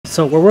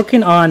So we're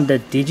working on the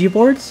DIGI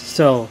boards.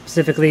 So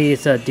specifically,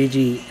 it's a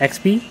DIGI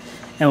XBEE,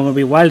 and we'll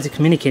be wirelessly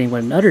communicating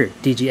with another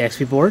DIGI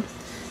XBEE board.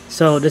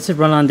 So this is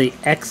run on the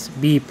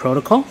XBEE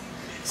protocol.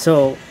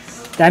 So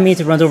that means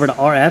it runs over the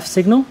RF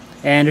signal.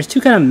 And there's two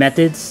kind of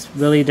methods,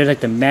 really. There's like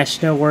the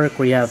mesh network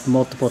where you have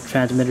multiple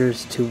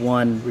transmitters to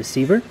one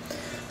receiver.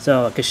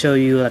 So I can show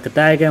you like a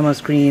diagram on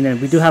screen, and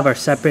we do have our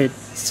separate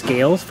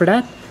scales for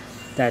that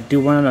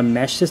do run on a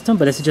mesh system,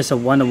 but this is just a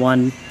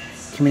one-to-one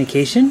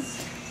communication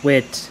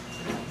with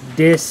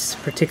this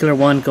particular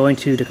one going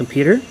to the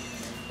computer,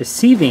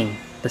 receiving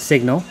the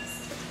signal,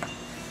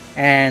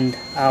 and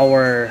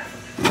our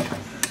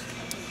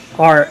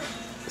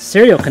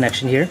serial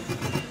connection here,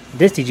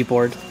 this DIGI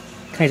board,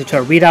 connected to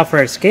our readout for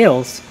our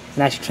scales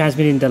and actually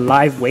transmitting the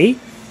live weight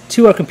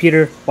to our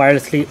computer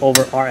wirelessly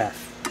over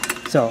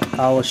RF. So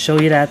I will show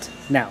you that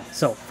now.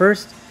 So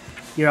first,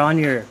 you're on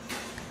your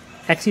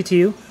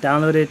XCTU,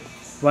 download it,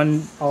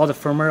 run all the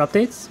firmware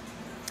updates,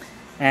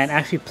 and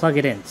actually plug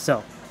it in.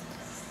 So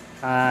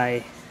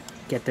I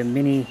get the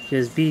mini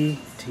USB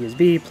to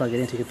USB, plug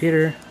it into the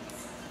computer.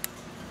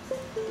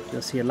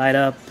 You'll see it light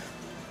up,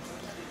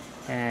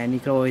 and you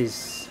can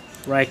always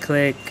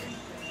right-click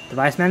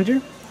Device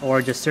Manager,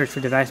 or just search for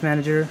Device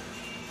Manager,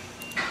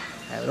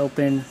 have it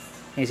open,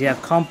 and you see I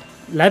have COM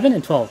 11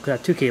 and 12 because I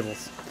have two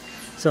cables.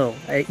 So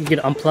you can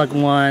unplug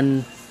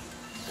one,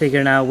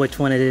 figuring out which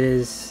one it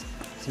is.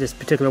 So this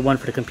particular one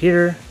for the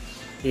computer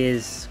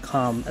is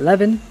COM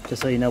 11,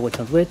 just so you know which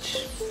one's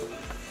which.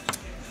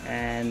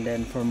 And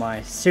then for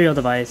my serial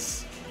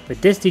device, with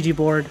this DIGI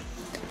board,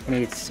 it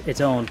needs its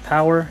own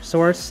power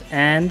source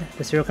and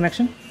the serial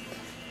connection.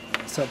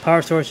 So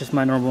power source is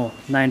my normal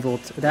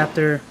 9-volt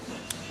adapter.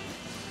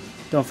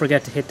 Don't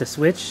forget to hit the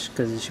switch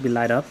because it should be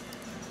light up.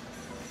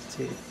 Let's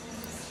see.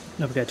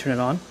 Don't forget to turn it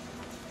on.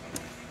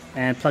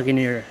 And plug in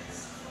your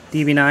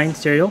DB9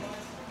 serial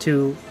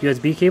to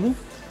USB cable.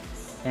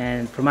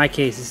 And for my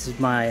case, this is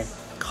my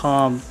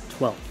COM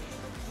 12.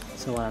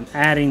 So when I'm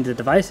adding the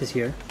devices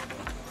here,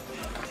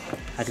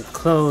 I can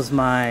close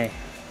my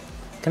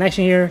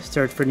connection here,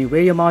 search for new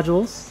radio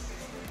modules,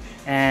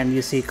 and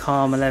you see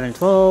COM 11,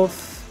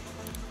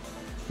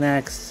 12.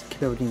 Next,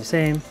 keep everything the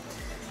same.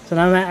 So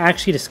now I'm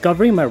actually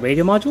discovering my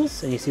radio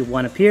modules, and you see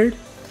one appeared,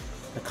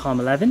 the COM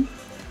 11,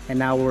 and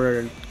now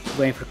we're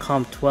waiting for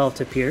COM 12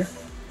 to appear.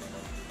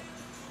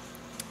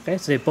 Okay,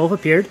 so they both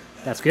appeared.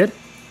 That's good.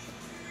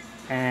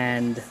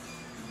 And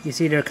you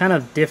see they're kind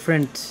of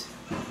different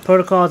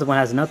protocols. One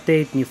has an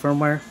update, new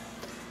firmware.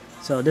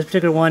 So this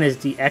particular one is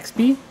the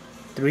XBEE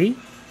 3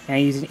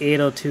 and using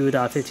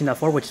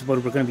 802.15.4, which is what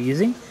we're going to be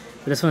using.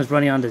 But this one is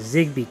running on the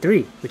ZigBee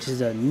 3, which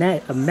is a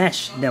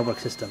mesh network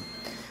system.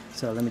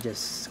 So let me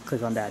just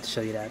click on that to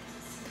show you that.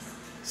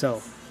 So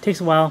it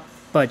takes a while,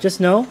 but just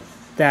know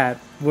that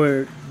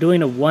we're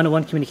doing a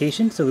one-to-one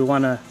communication. So we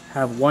want to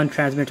have one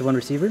transmitter to one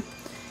receiver.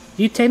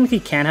 You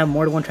technically can have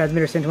more than one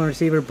transmitter sent to one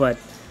receiver, but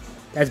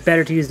that's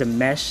better to use the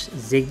mesh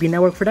ZigBee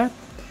network for that.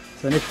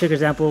 So in this particular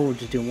example, we're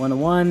just doing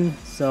one-to-one.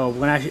 So we're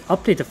going to actually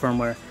update the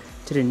firmware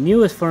to the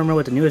newest firmware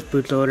with the newest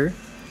bootloader.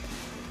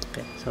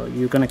 Okay, so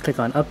you're going to click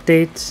on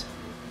Update.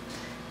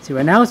 See,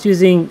 right now it's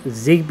using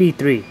ZigBee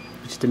 3,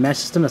 which is the mesh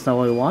system. That's not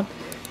what we want.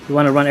 We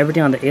want to run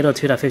everything on the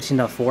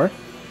 802.15.4.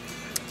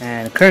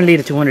 And currently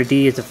the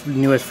 200D is the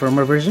newest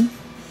firmware version.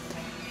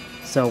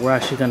 So we're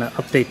actually going to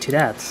update to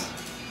that.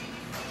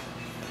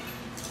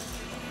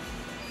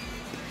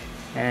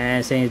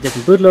 And saying it's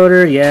different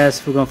bootloader.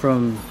 Yes, we're going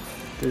from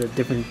the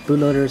different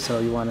bootloader, so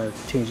you want to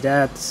change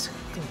that.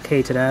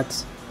 Okay to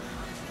that.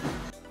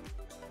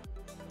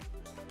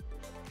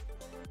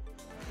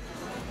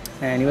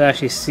 And you'll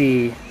actually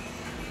see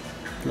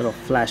a little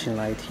flashing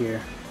light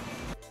here.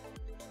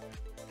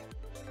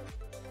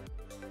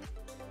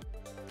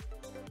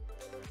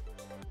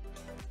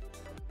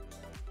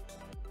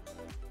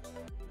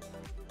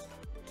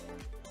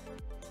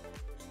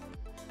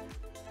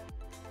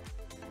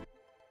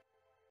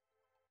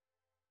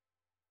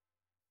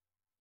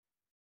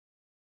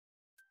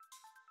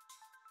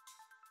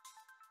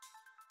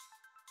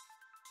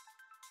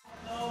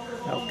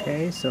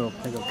 Okay, so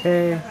click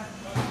OK.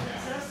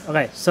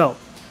 Okay, so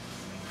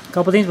a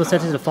couple things we'll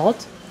set to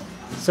default.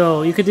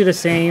 So you could do the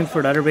same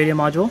for the other radio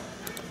module.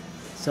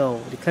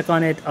 So you click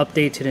on it,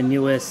 update to the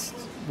newest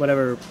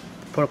whatever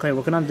protocol you're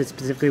working on. This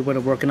specifically we're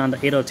working on the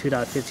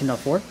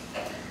 802.15.4.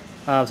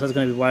 So it's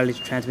going to be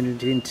wirelessly transmitted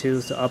between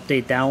two. So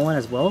update that one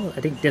as well.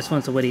 I think this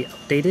one's already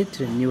updated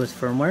to the newest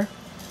firmware.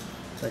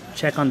 So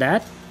check on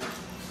that.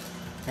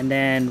 And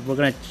then we're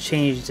going to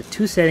change the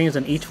two settings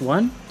on each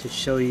one to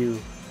show you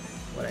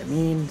what I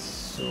mean.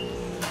 So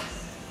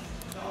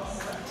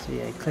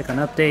yeah, you click on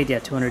update. Yeah,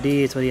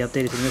 200D. It's already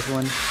updated to this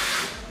one.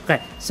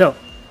 Okay, so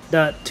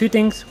the two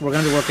things we're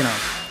going to be working on.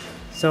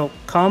 So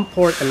COM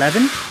port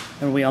 11,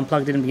 and we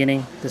unplugged it in the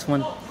beginning. This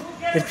one.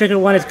 This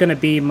particular one is going to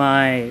be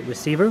my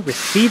receiver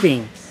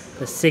receiving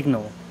the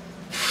signal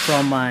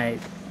from my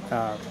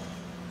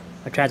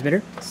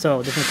transmitter.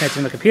 So this one's connected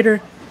to my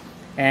computer,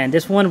 and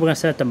this one we're going to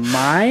set the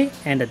my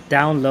and the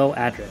down low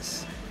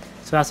address.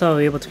 So that's how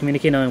we're able to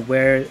communicate on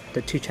where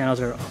the two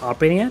channels are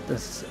operating at.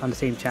 This is on the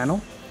same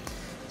channel.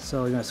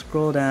 So we're gonna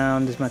scroll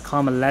down. This is my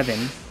COM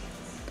 11.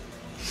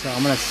 So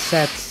I'm gonna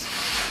set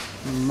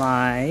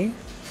my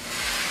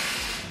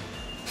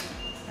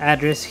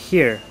address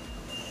here.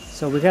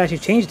 So we can actually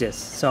change this.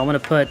 So I'm gonna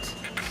put,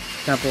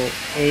 for example,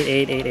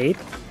 8888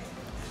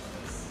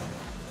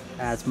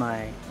 as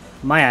my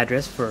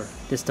address for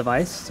this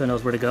device, so it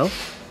knows where to go.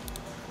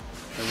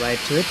 I write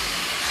to it,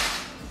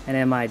 and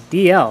then my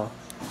DL.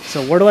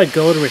 So where do I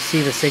go to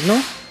receive a signal?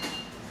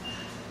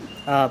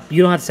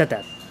 You don't have to set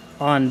that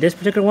on this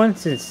particular one,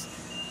 since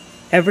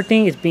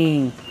everything is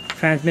being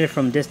transmitted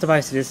from this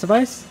device to this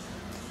device.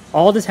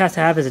 All this has to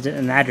have is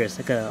an address,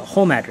 like a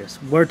home address,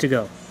 where to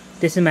go.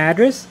 This is my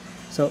address,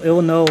 so it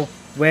will know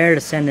where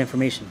to send the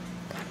information.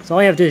 So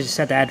all you have to do is just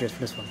set the address for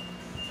this one.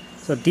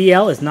 So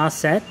DL is not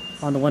set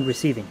on the one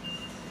receiving.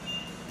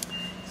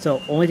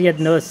 So only thing you have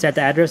to know is set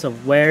the address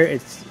of where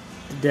it's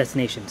the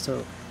destination.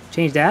 So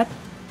change that,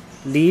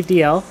 leave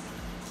DL,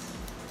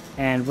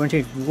 and we're going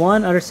to change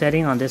one other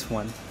setting on this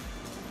one.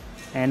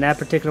 And that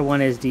particular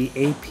one is the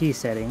AP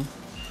setting,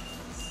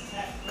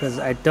 because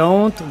I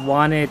don't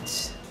want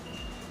it,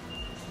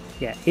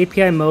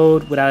 API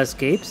mode without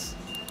escapes.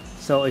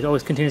 So it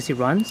always continuously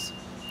runs.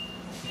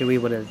 You can read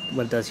what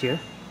it does here.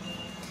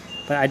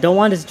 But I don't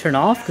want this to turn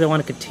off because I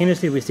want to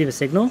continuously receive a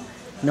signal.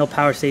 No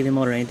power saving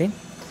mode or anything.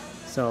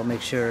 So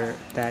make sure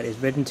that is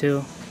written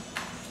to.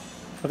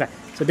 Okay,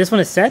 so this one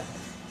is set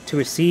to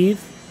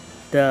receive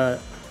the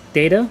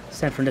data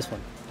sent from this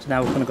one. So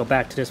now we're going to go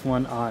back to this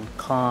one on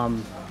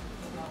COM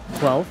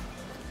 12.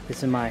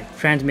 This is my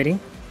transmitting.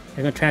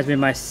 I'm going to transmit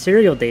my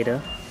serial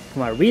data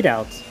from my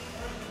readouts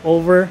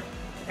over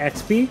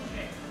XBEE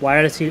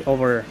wirelessly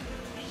over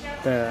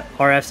the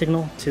RF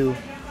signal to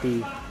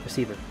the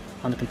receiver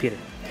on the computer.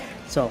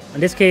 So in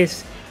this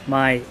case,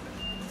 my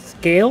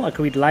scale, I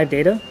can read live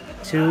data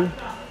to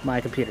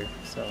my computer.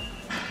 So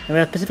and we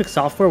have specific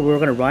software we're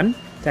going to run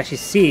to actually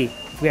see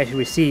if we actually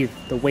receive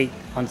the weight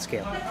on the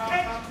scale.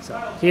 So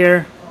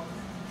here,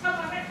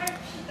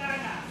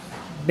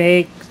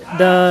 make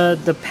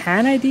the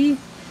PAN ID,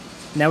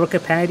 network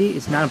PAN ID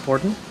is not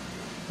important.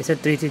 It's at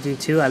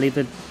 3222. I leave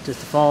it just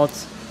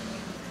default.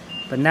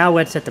 But now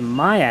we're set to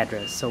my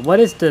address. So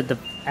what is the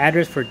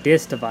address for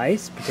this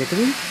device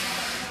particularly?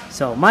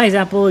 So my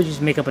example, you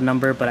just make up a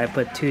number, but I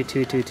put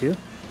 2222.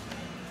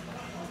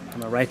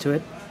 I'm gonna write to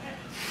it.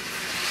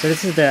 So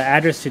this is the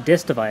address to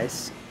this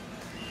device.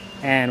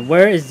 And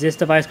where is this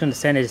device going to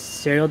send its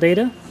serial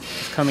data?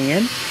 It's coming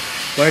in.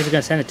 Where is it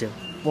going to send it to?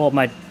 Well,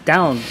 my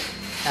down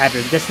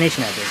address,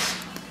 destination address,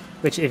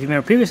 which if you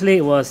remember previously,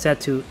 it was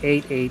set to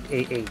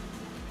 8888.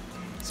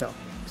 So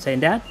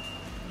saying that.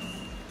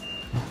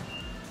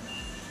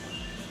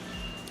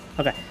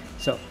 Okay,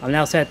 so I'm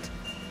now set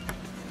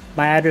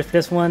my address for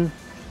this one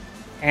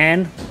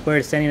and where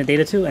it's sending the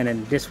data to, and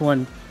then this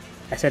one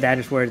I set the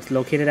address where it's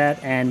located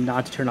at and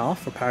not to turn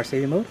off for power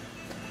saving mode.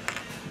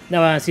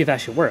 Now I want to see if it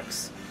actually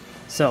works.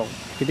 So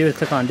what you do is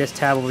click on this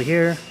tab over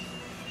here.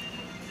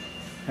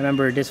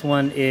 Remember, this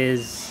one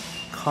is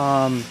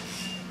COM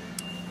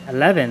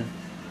 11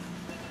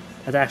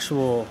 as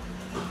actual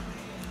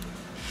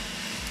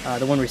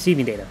the one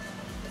receiving data.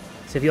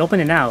 So if you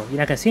open it now, you're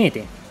not going to see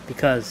anything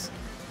because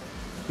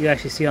you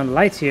actually see on the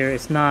lights here,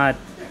 it's not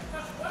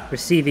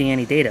receiving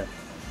any data,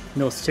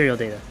 no serial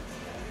data,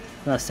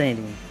 not saying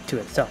anything to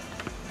it. So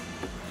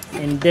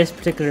in this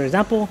particular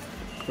example,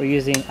 we're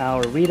using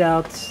our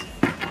readouts,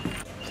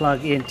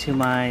 plug into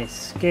my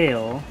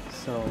scale,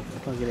 so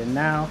plug it in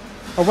now,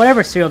 or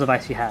whatever serial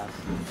device you have,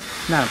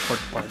 not an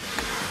important part.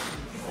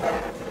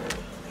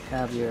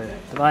 Have your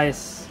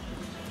device.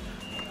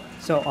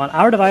 So on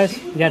our device,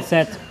 we got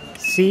set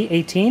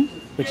C18,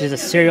 which is a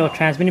serial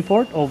transmitting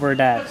port over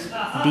that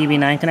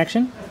DB9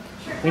 connection.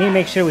 We need to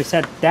make sure we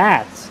set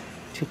that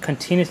to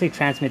continuously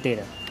transmit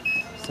data.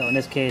 So in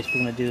this case,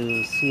 we're going to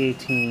do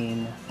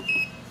C18,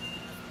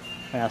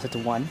 right now set to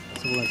 1.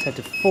 So we're going to set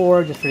to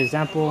 4 just for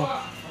example.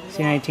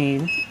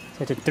 C19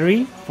 set to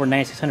 3 for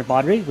 9600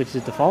 baud rate, which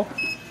is default.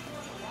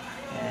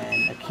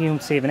 And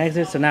accumulate, save, and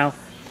exit. So now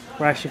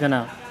we're actually going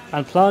to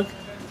unplug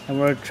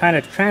and we're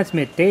trying to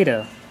transmit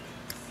data.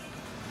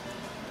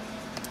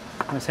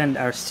 I'm going to send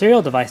our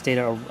serial device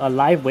data, a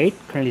live weight,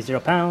 currently 0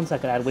 pounds. I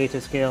could add weight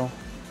to scale,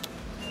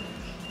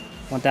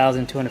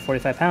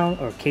 1,245 pounds,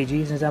 or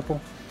kgs an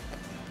example.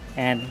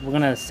 And we're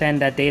going to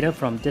send that data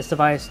from this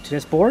device to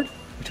this board,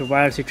 which will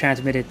wirelessly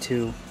transmit it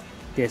to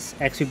this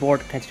XBEE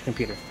board connected to the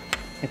computer.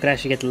 And could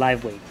actually get the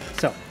live weight.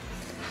 So,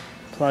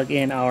 plug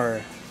in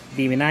our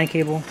DB9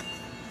 cable.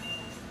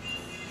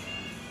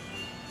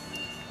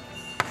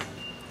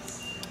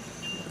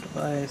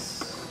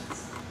 Device.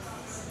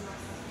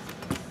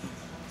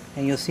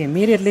 And you'll see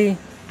immediately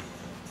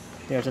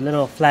there's a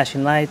little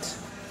flashing light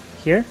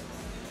here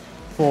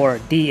for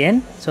D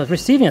in. So it's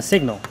receiving a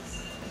signal.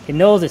 It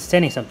knows it's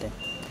sending something.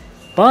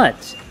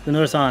 But you'll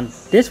notice on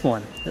this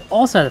one, it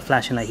also has a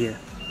flashing light here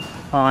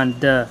on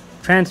the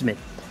transmit.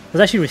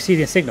 It's actually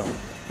receiving a signal.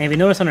 And if you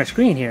notice on our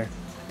screen here,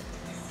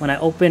 when I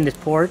open this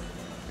port,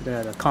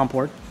 the COM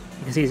port,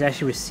 You can see it's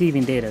actually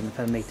receiving data. And if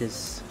I make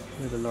this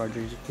a little bit larger,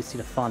 you can see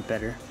the font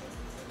better.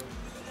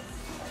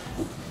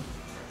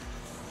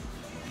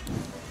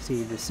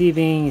 See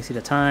receiving, you see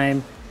the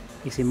time,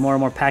 you see more and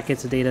more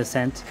packets of data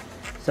sent.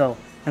 So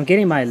I'm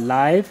getting my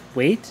live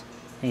weight,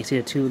 and you see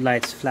the two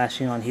lights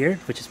flashing on here,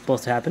 which is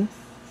supposed to happen.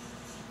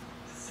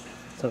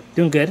 So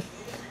doing good.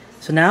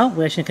 So now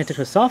we actually connect it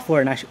to the software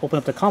and actually open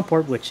up the COM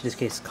port, which in this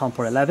case is COM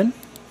port 11. And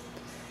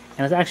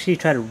let's actually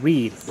try to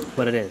read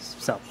what it is.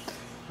 So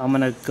I'm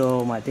gonna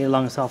go my data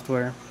logging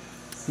software.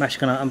 I'm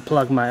actually gonna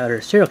unplug my other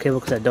serial cable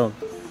because I don't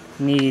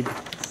need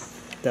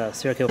the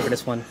serial cable for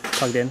this one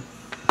plugged in.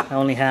 I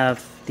only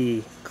have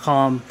the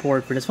COM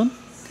port for this one.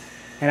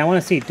 And I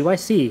want to see, do I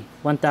see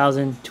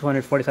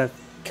 1,245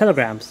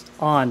 kilograms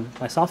on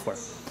my software?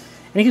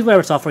 And you can use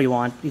whatever software you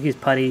want. You can use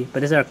PuTTY, but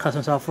this is our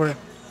custom software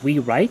we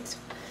write.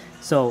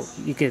 So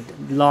you could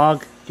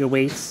log your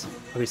weights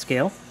or your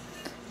scale.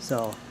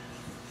 So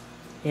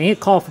you need to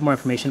call for more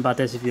information about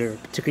this if you're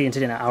particularly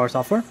interested in our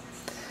software.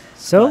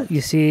 So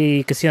you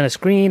can see on the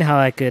screen how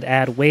I could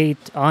add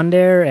weight on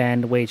there,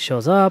 and the weight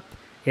shows up.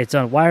 It's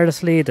done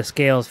wirelessly, the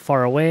scale is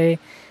far away,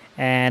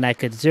 and I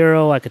could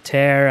zero, I could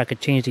tare, I could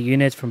change the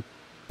units from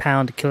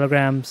pound to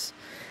kilograms.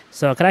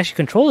 So I could actually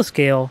control the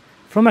scale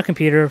from my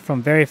computer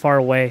from very far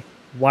away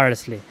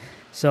wirelessly.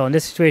 So in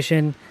this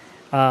situation,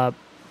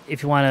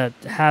 if you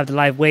want to have the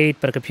live weight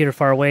but a computer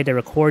far away that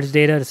records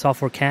data, the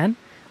software can.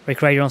 Or you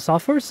can write your own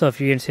software. So if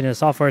you're interested in the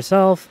software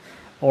itself,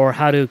 or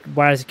how to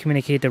wirelessly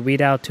communicate the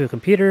readout to a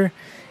computer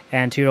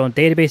and to your own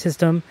database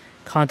system,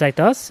 contact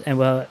us and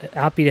we'll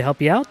happy to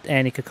help you out.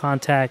 And you can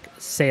contact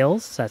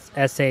sales, that's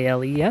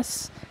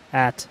SALES,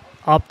 at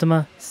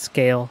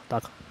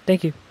optimascale.com.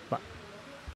 Thank you.